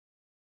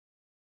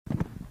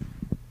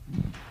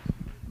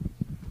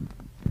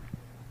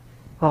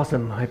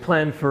Awesome. I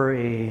planned for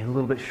a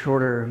little bit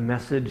shorter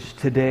message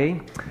today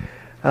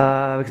because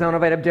I want to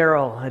invite up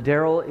Daryl.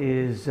 Daryl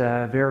is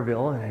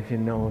Verville, and I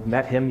didn't know I've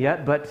met him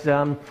yet, but he's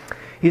going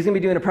to be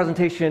doing a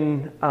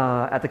presentation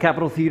at the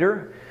Capitol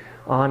Theater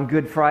on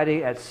Good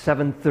Friday at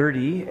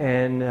 7:30,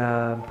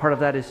 and part of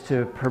that is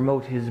to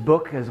promote his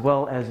book as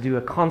well as do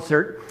a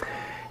concert.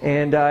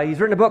 And he's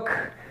written a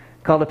book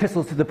called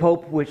Epistles to the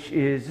Pope, which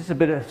is just a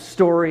bit of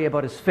story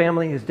about his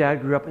family. His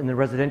dad grew up in the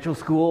residential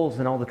schools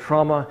and all the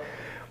trauma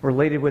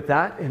related with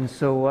that, and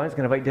so I was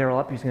going to invite Daryl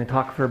up. He's going to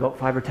talk for about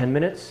 5 or 10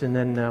 minutes, and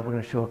then we're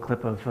going to show a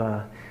clip of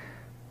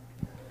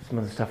some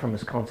of the stuff from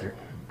his concert.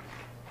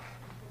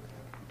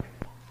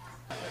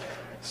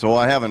 So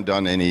I haven't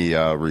done any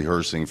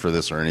rehearsing for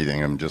this or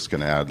anything. I'm just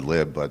going to ad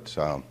lib, but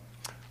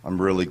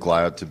I'm really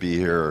glad to be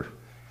here.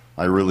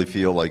 I really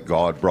feel like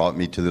God brought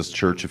me to this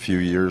church a few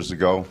years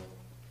ago,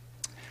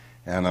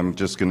 and I'm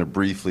just going to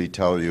briefly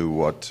tell you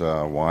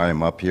why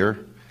I'm up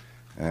here,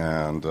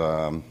 and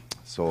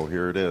so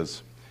here it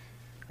is.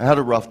 I had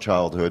a rough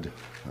childhood,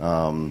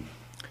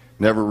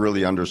 never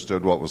really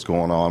understood what was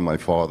going on. My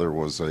father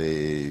was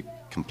a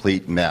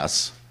complete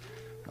mess.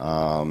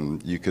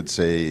 You could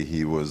say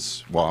he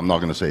was, well, I'm not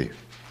going to say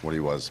what he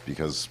was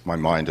because my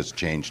mind has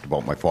changed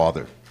about my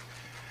father.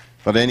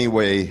 But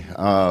anyway,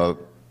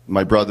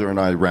 my brother and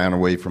I ran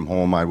away from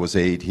home. I was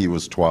 8, he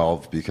was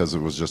 12 because it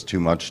was just too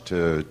much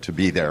to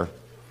be there.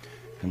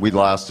 And we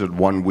lasted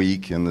 1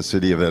 week in the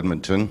city of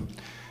Edmonton.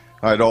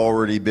 I'd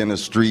already been a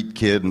street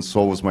kid, and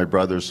so was my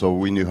brother, so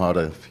we knew how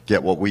to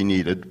get what we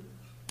needed.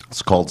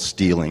 It's called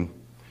stealing.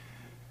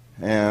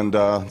 And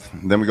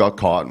then we got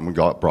caught, and we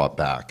got brought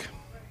back.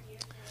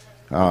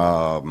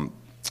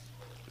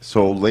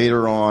 So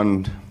later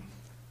on,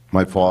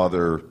 my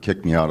father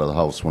kicked me out of the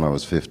house when I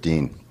was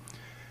 15.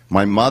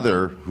 My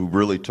mother, who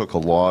really took a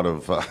lot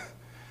of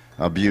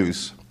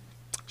abuse,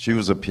 she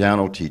was a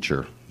piano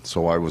teacher,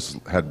 so I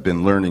had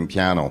been learning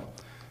piano.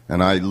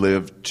 And I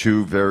lived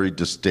 2 very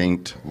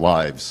distinct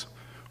lives.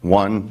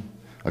 1,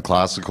 a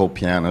classical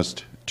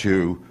pianist.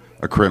 2,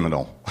 a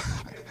criminal.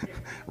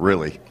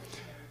 Really.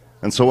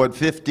 And so at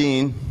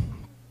 15,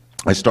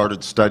 I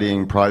started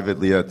studying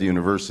privately at the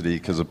university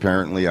because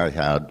apparently I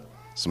had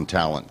some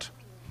talent.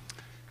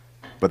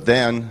 But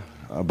then,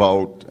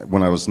 about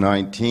when I was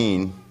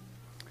 19,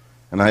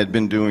 and I had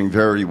been doing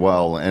very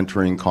well,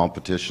 entering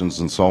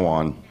competitions and so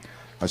on,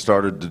 I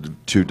started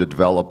to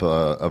develop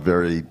a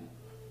very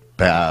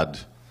bad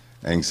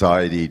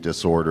anxiety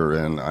disorder,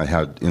 and I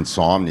had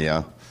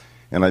insomnia,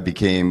 and I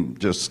became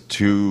just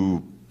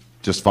too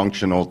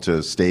dysfunctional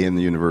to stay in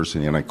the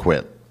university, and I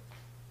quit.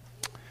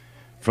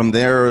 From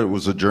there, it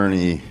was a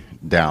journey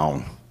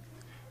down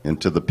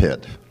into the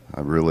pit. I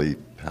really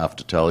have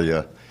to tell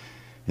you,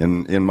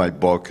 in my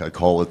book, I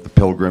call it the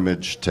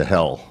pilgrimage to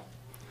hell.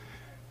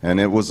 And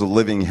it was a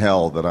living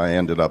hell that I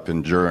ended up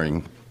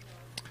enduring.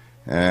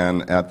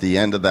 And at the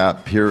end of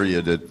that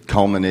period, it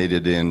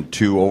culminated in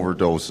 2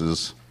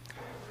 overdoses.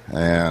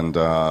 And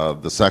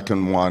the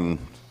second one,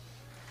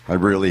 I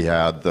really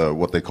had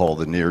what they call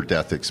the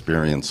near-death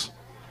experience.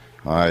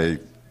 In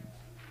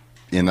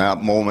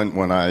that moment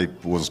when I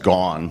was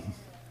gone,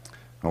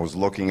 I was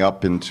looking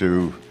up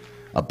into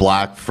a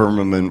black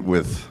firmament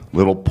with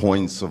little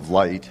points of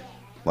light,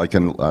 like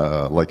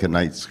a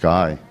night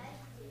sky.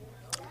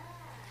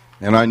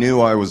 And I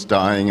knew I was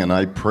dying, and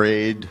I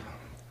prayed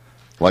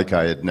like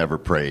I had never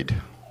prayed.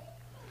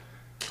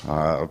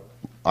 I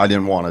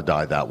didn't want to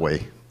die that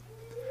way.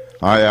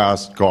 I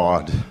asked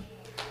God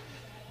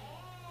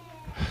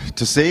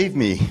to save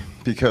me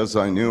because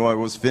I knew I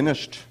was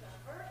finished.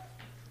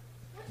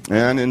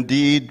 And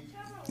indeed,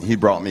 he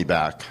brought me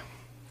back.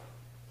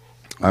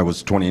 I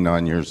was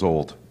 29 years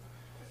old.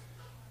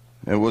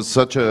 It was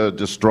such a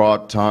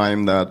distraught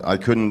time that I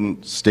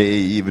couldn't stay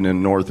even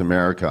in North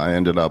America. I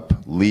ended up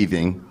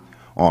leaving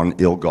on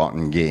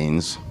ill-gotten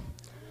gains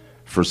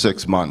for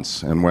 6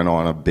 months and went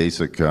on a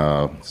basic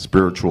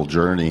spiritual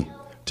journey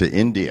to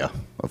India,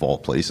 of all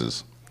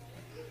places.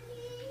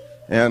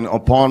 And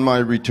upon my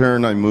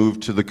return, I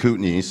moved to the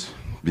Kootenays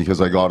because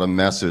I got a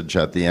message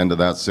at the end of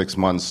that 6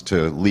 months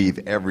to leave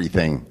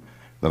everything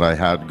that I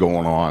had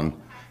going on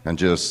and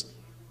just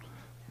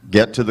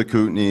get to the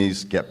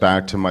Kootenays, get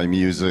back to my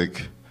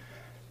music,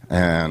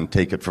 and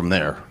take it from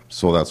there.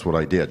 So that's what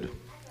I did.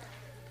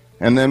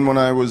 And then when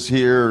I was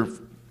here,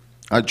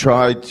 I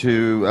tried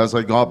to, as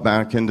I got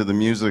back into the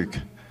music,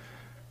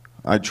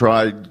 I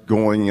tried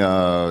going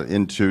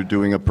into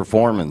doing a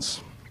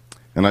performance.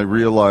 And I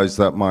realized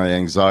that my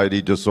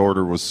anxiety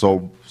disorder was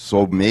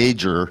so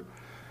major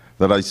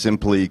that I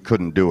simply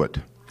couldn't do it.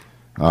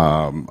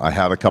 I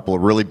had a couple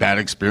of really bad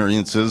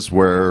experiences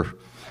where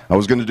I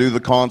was going to do the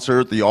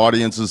concert, the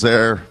audience is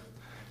there,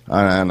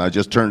 and I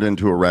just turned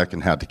into a wreck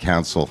and had to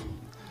cancel,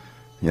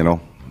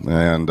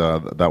 and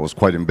that was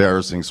quite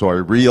embarrassing. So I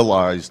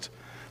realized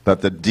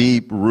that the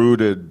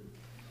deep-rooted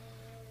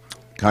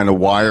kind of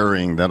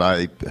wiring that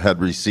I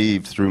had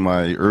received through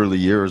my early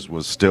years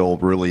was still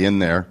really in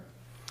there.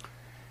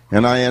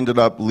 And I ended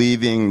up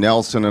leaving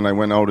Nelson, and I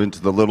went out into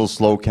the Little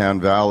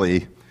Slocan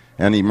Valley,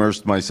 and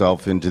immersed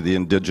myself into the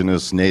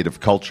indigenous native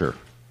culture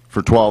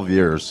for 12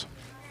 years.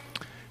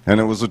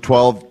 And it was a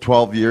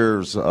 12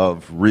 years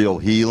of real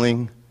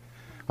healing.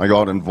 I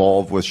got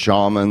involved with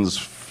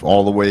shamans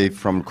all the way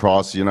from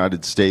across the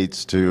United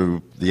States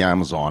to the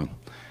Amazon.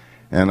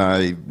 And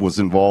I was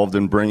involved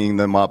in bringing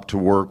them up to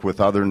work with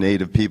other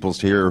native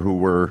peoples here who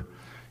were,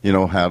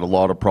 had a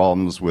lot of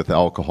problems with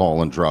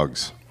alcohol and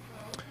drugs.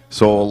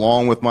 So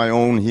along with my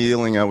own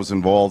healing, I was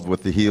involved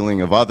with the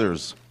healing of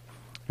others.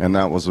 And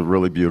that was a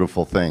really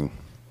beautiful thing.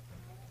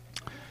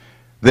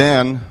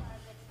 Then,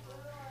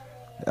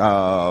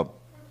 about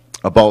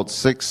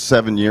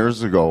 6-7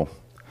 years ago,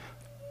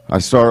 I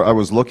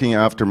was looking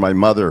after my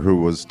mother who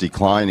was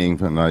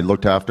declining, and I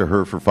looked after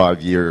her for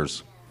 5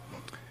 years.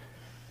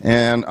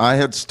 And I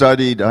had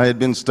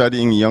been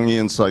studying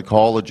Jungian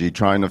psychology,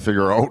 trying to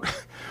figure out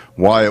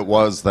why it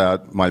was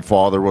that my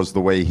father was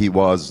the way he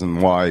was and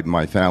why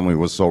my family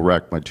was so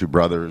wrecked, my two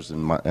brothers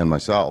and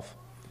myself.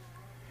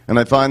 And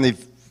I finally,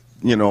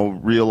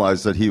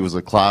 realized that he was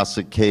a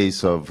classic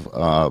case of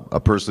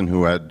a person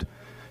who had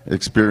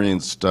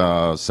experienced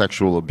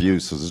sexual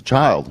abuse as a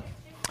child.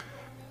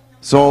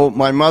 So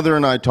my mother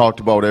and I talked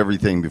about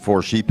everything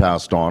before she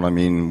passed on. I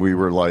mean, we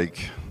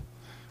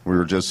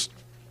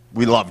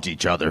loved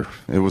each other.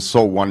 It was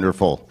so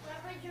wonderful.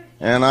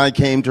 And I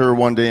came to her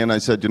one day and I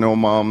said,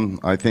 Mom,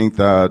 I think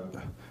that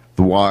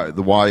the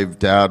why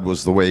Dad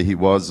was the way he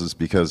was is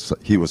because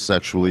he was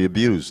sexually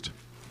abused.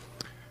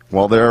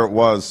 Well, there it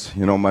was.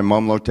 My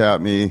mom looked at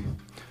me,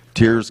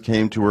 tears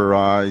came to her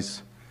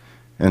eyes,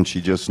 and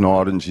she just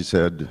nodded and she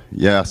said,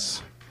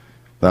 yes,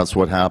 that's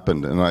what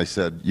happened. And I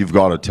said, you've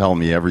got to tell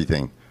me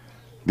everything.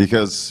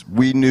 Because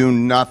we knew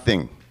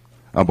nothing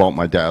about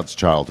my dad's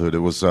childhood. It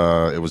was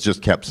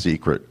just kept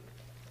secret.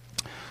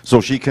 So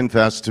she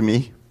confessed to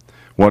me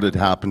what had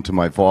happened to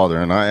my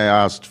father, and I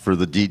asked for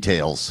the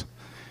details.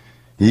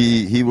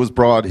 He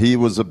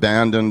was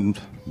abandoned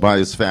by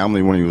his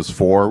family when he was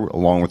 4,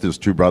 along with his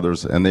 2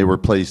 brothers, and they were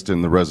placed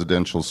in the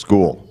residential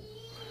school.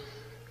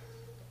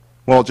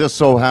 Well, it just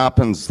so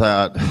happens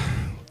that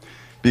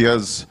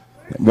because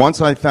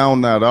once I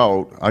found that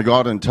out, I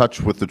got in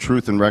touch with the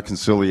Truth and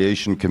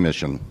Reconciliation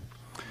Commission,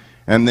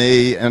 and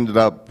they ended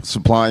up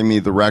supplying me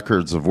the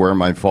records of where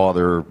my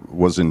father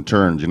was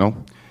interned,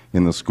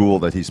 in the school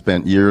that he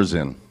spent years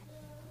in.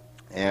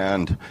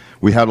 And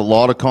we had a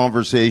lot of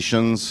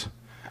conversations,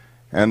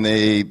 and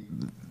they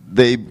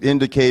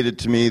indicated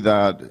to me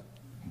that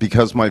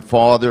because my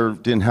father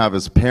didn't have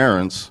his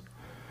parents,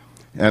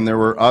 and there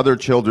were other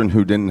children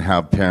who didn't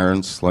have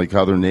parents, like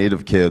other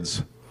Native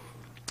kids,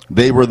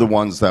 they were the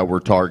ones that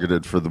were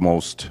targeted for the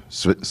most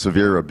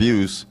severe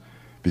abuse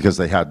because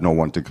they had no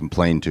one to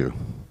complain to.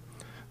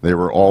 They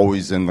were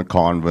always in the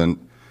convent.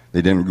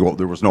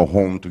 There was no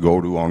home to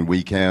go to on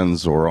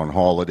weekends or on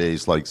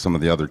holidays like some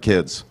of the other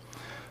kids.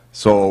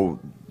 So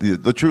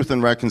the Truth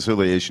and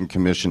Reconciliation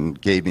Commission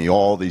gave me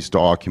all these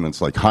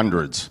documents, like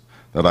hundreds,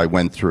 that I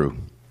went through.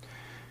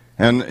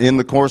 And in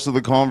the course of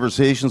the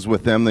conversations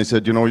with them, they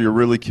said, you're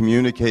really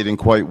communicating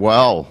quite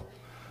well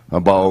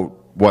about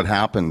what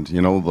happened,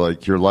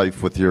 like your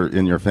life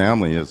in your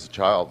family as a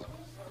child.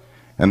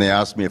 And they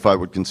asked me if I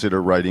would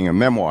consider writing a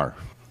memoir.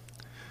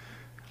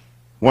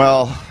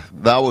 Well,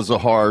 that was a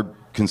hard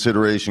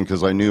consideration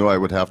because I knew I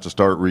would have to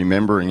start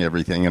remembering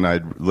everything, and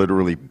I'd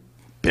literally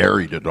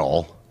buried it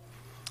all.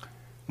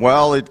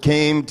 Well, it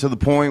came to the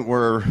point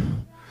where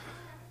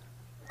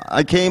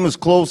I came as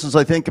close as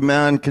I think a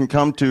man can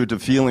come to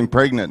feeling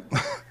pregnant.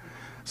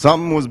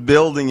 Something was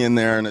building in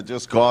there, and it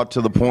just got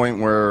to the point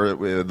where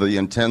the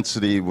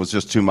intensity was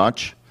just too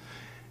much.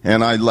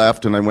 And I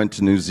left, and I went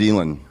to New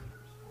Zealand.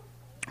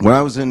 When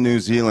I was in New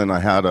Zealand, I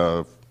had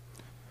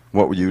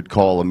what you would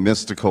call a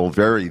mystical,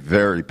 very,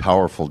 very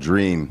powerful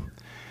dream.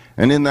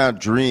 And in that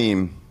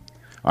dream,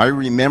 I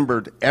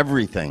remembered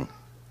everything,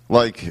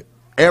 like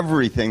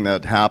everything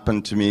that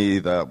happened to me,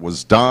 that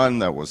was done,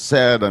 that was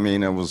said. I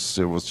mean, it was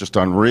just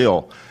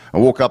unreal. I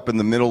woke up in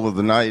the middle of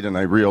the night and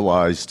I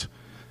realized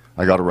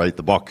I got to write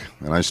the book.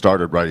 And I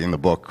started writing the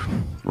book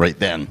right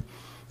then.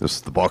 This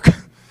is the book.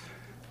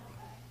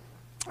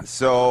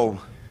 So,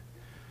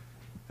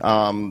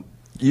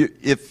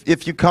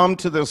 if you come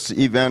to this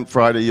event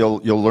Friday, you'll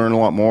learn a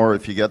lot more.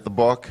 If you get the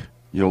book,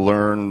 you'll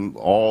learn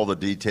all the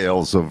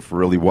details of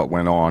really what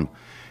went on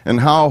and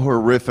how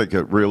horrific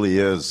it really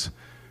is.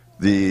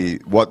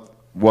 What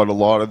a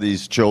lot of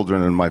these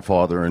children and my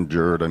father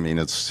endured. I mean,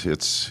 it's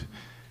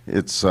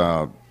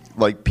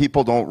like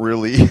people don't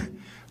really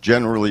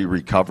generally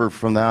recover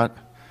from that.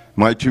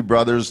 My 2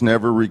 brothers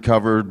never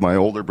recovered. My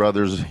older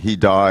brothers, he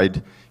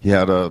died. He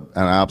had an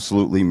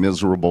absolutely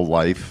miserable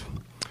life.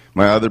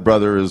 My other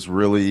brother is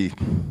really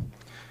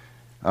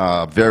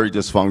very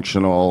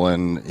dysfunctional,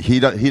 and he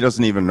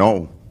doesn't even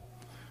know.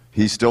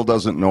 He still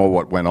doesn't know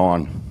what went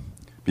on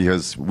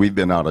because we've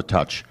been out of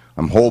touch.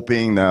 I'm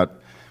hoping that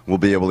we'll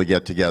be able to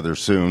get together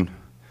soon,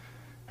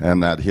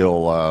 and that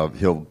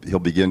he'll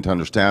begin to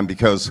understand.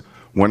 Because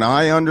when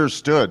I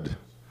understood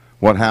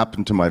what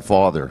happened to my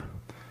father,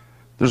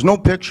 there's no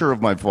picture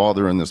of my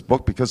father in this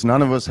book because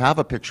none of us have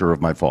a picture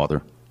of my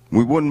father.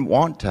 We wouldn't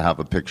want to have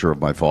a picture of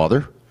my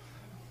father,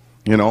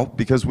 you know,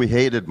 because we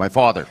hated my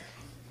father.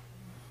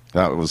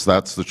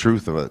 That's the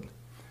truth of it.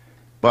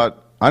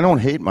 But I don't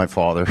hate my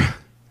father.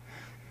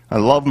 I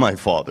love my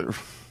father.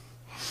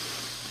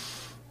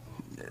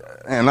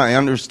 And I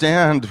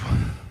understand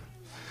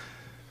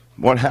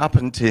what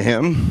happened to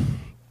him.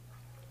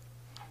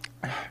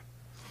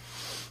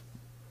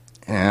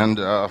 And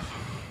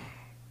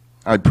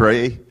I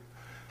pray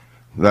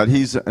that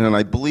and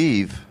I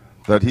believe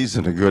that he's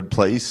in a good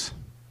place,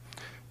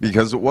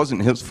 because it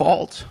wasn't his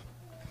fault.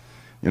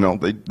 You know,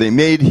 they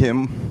made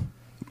him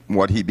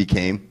what he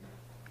became,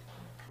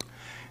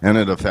 and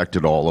it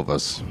affected all of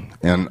us.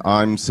 And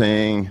I'm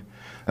saying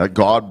that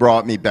God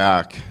brought me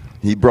back.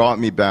 He brought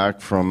me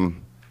back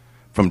from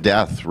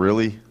death,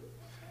 really.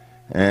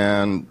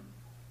 And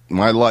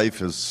my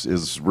life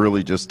is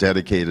really just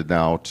dedicated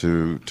now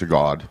to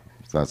God.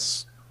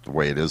 That's the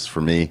way it is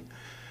for me.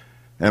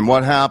 And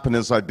what happened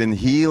is I've been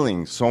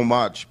healing so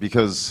much,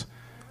 because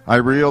I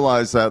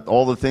realized that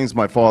all the things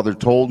my father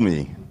told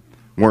me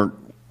weren't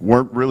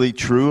really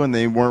true, and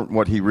they weren't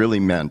what he really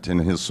meant in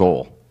his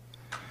soul.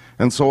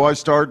 And so I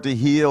started to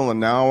heal, and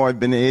now I've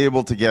been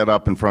able to get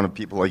up in front of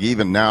people. Like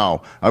even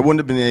now, I wouldn't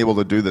have been able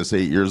to do this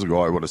 8 years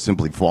ago. I would have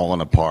simply fallen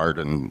apart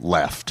and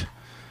left.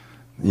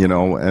 You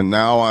know, and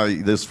now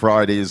this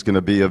Friday is going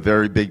to be a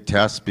very big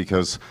test,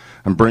 because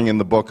I'm bringing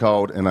the book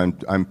out, and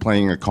I'm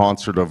playing a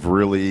concert of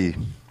really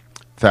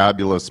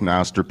fabulous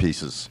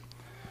masterpieces.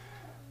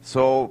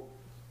 So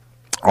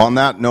on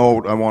that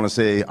note, I want to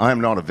say I'm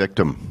not a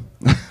victim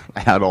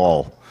at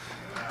all.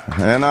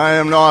 And I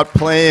am not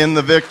playing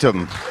the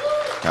victim.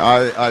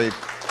 I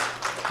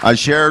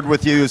shared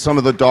with you some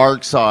of the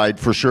dark side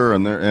for sure,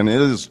 and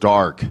it is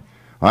dark.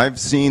 I've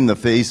seen the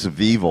face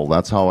of evil.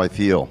 That's how I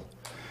feel.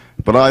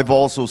 But I've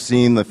also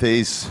seen the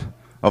face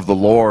of the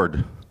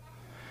Lord.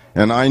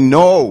 And I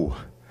know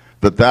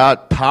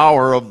that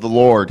power of the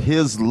Lord,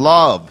 his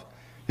love,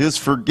 his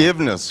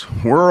forgiveness,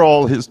 we're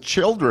all his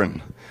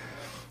children.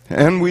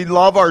 And we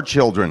love our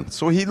children.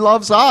 So he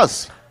loves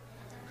us.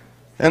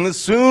 And as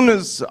soon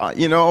as,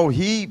 you know,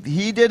 he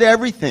did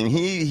everything.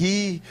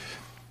 He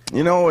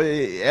you know,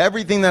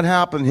 everything that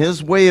happened,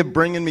 his way of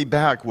bringing me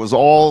back was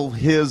all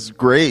his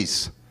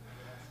grace.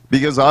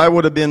 Because I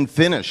would have been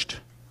finished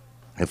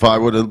if I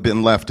would have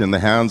been left in the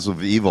hands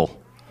of evil.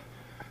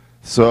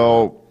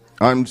 So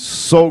I'm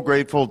so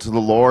grateful to the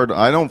Lord.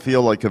 I don't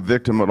feel like a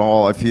victim at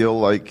all. I feel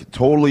like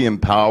totally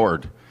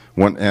empowered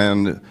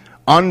and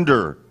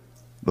under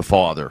the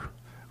Father,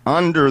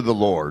 under the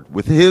Lord,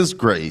 with his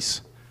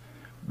grace.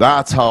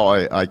 That's how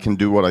I can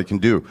do what I can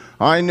do.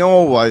 I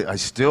know I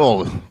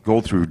still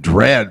go through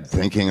dread,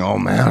 thinking, oh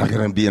man, I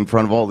got to be in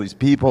front of all these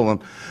people,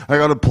 and I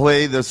got to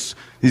play these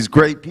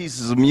great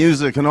pieces of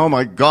music, and oh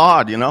my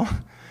God, you know.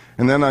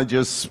 And then I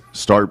just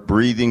start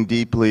breathing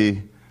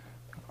deeply.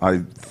 I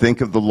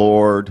think of the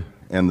Lord,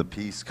 and the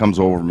peace comes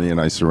over me, and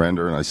I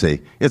surrender, and I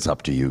say, it's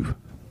up to you,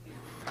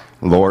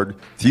 Lord.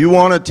 If you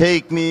want to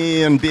take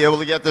me and be able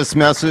to get this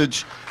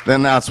message,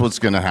 then that's what's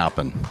going to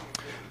happen.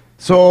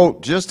 So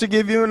just to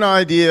give you an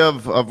idea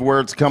of where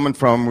it's coming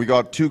from, we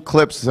got 2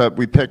 clips that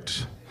we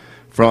picked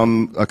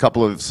from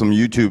some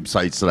YouTube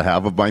sites that I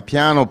have of my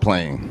piano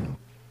playing.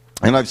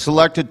 And I've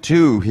selected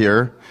 2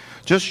 here,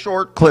 just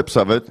short clips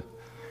of it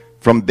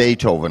from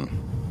Beethoven.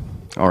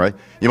 All right.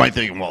 You might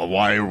think, well,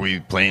 why are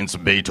we playing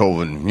some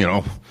Beethoven, you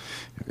know,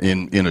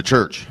 in a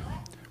church?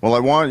 Well, I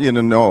want you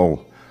to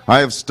know, I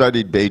have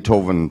studied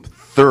Beethoven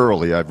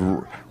thoroughly. I've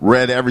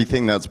read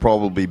everything that's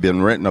probably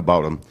been written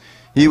about him.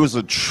 He was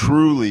a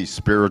truly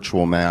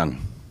spiritual man.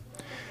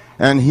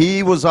 And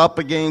he was up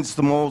against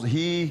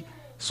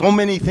so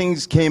many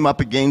things came up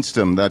against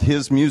him that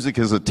his music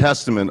is a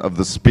testament of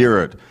the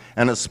Spirit,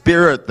 and a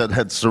spirit that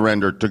had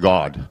surrendered to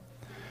God.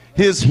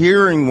 His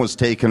hearing was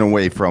taken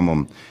away from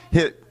him,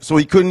 so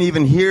he couldn't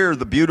even hear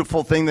the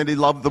beautiful thing that he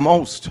loved the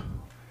most.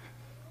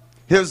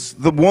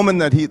 The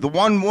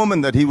one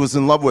woman that he was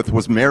in love with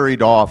was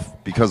married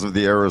off because of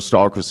the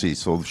aristocracy,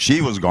 so she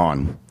was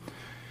gone.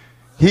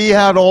 He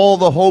had all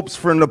the hopes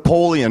for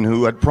Napoleon,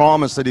 who had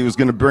promised that he was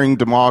going to bring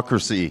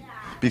democracy,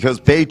 because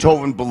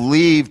Beethoven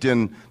believed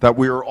in that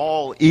we were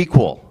all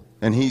equal,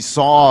 and he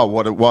saw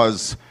what it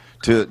was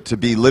to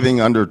be living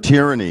under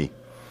tyranny.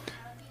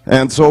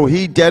 And so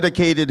he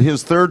dedicated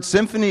his 3rd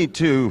symphony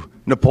to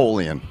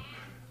Napoleon.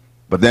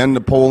 But then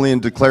Napoleon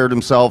declared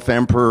himself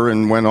emperor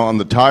and went on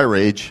the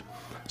tirade.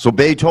 So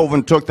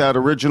Beethoven took that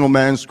original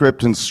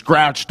manuscript and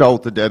scratched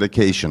out the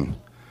dedication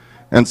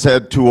and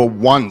said, to a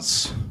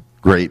once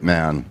great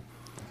man.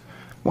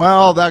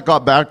 Well, that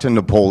got back to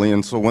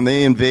Napoleon, so when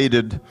they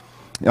invaded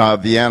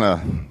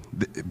Vienna,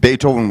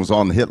 Beethoven was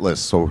on the hit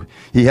list, so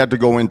he had to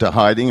go into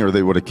hiding or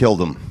they would have killed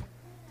him.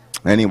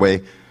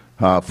 Anyway,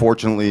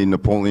 fortunately,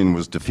 Napoleon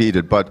was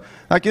defeated, but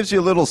that gives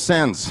you a little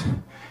sense.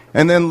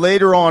 And then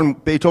later on,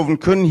 Beethoven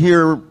couldn't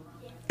hear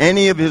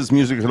any of his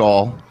music at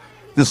all.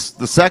 The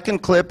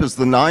 2nd clip is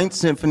the 9th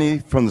Symphony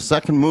from the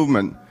 2nd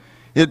movement.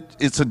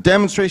 It's a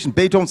demonstration.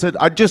 Beethoven said,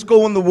 I'd just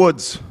go in the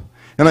woods,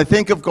 and I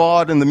think of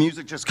God, and the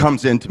music just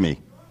comes into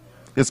me.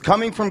 is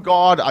coming from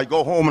God, I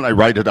go home and I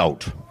write it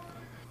out.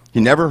 He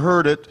never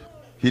heard it.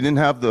 He didn't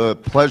have the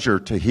pleasure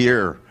to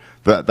hear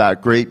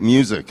that great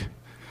music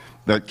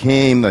that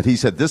came, that he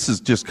said, this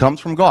just comes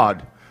from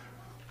God.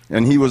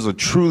 And he was a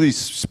truly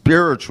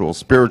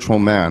spiritual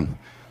man.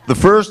 The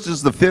first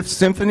is the Fifth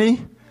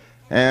Symphony,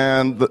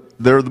 and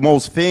they're the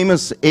most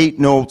famous 8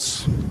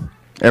 notes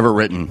ever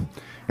written.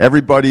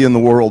 Everybody in the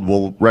world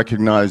will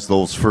recognize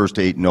those first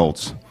 8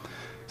 notes.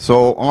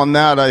 So on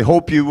that, I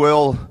hope you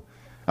will,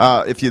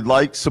 if you'd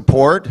like,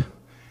 support.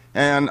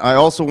 And I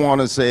also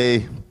want to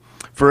say,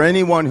 for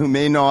anyone who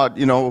may not,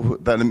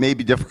 that it may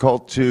be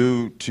difficult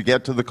to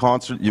get to the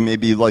concert, you may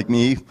be like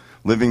me,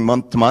 living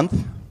month to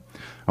month.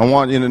 I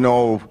want you to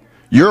know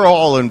you're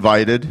all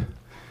invited.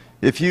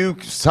 If you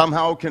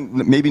somehow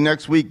can, maybe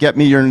next week, get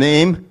me your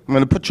name, I'm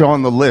going to put you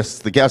on the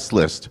list, the guest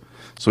list,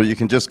 so you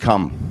can just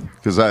come,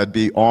 because I'd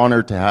be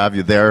honored to have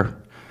you there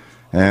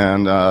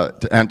and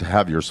to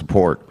have your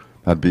support.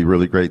 That'd be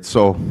really great.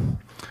 So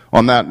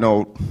on that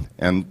note,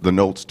 and the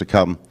notes to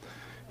come,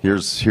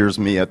 here's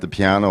me at the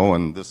piano,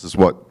 and this is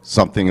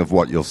something of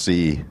what you'll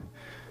see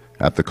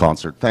at the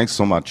concert. Thanks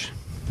so much.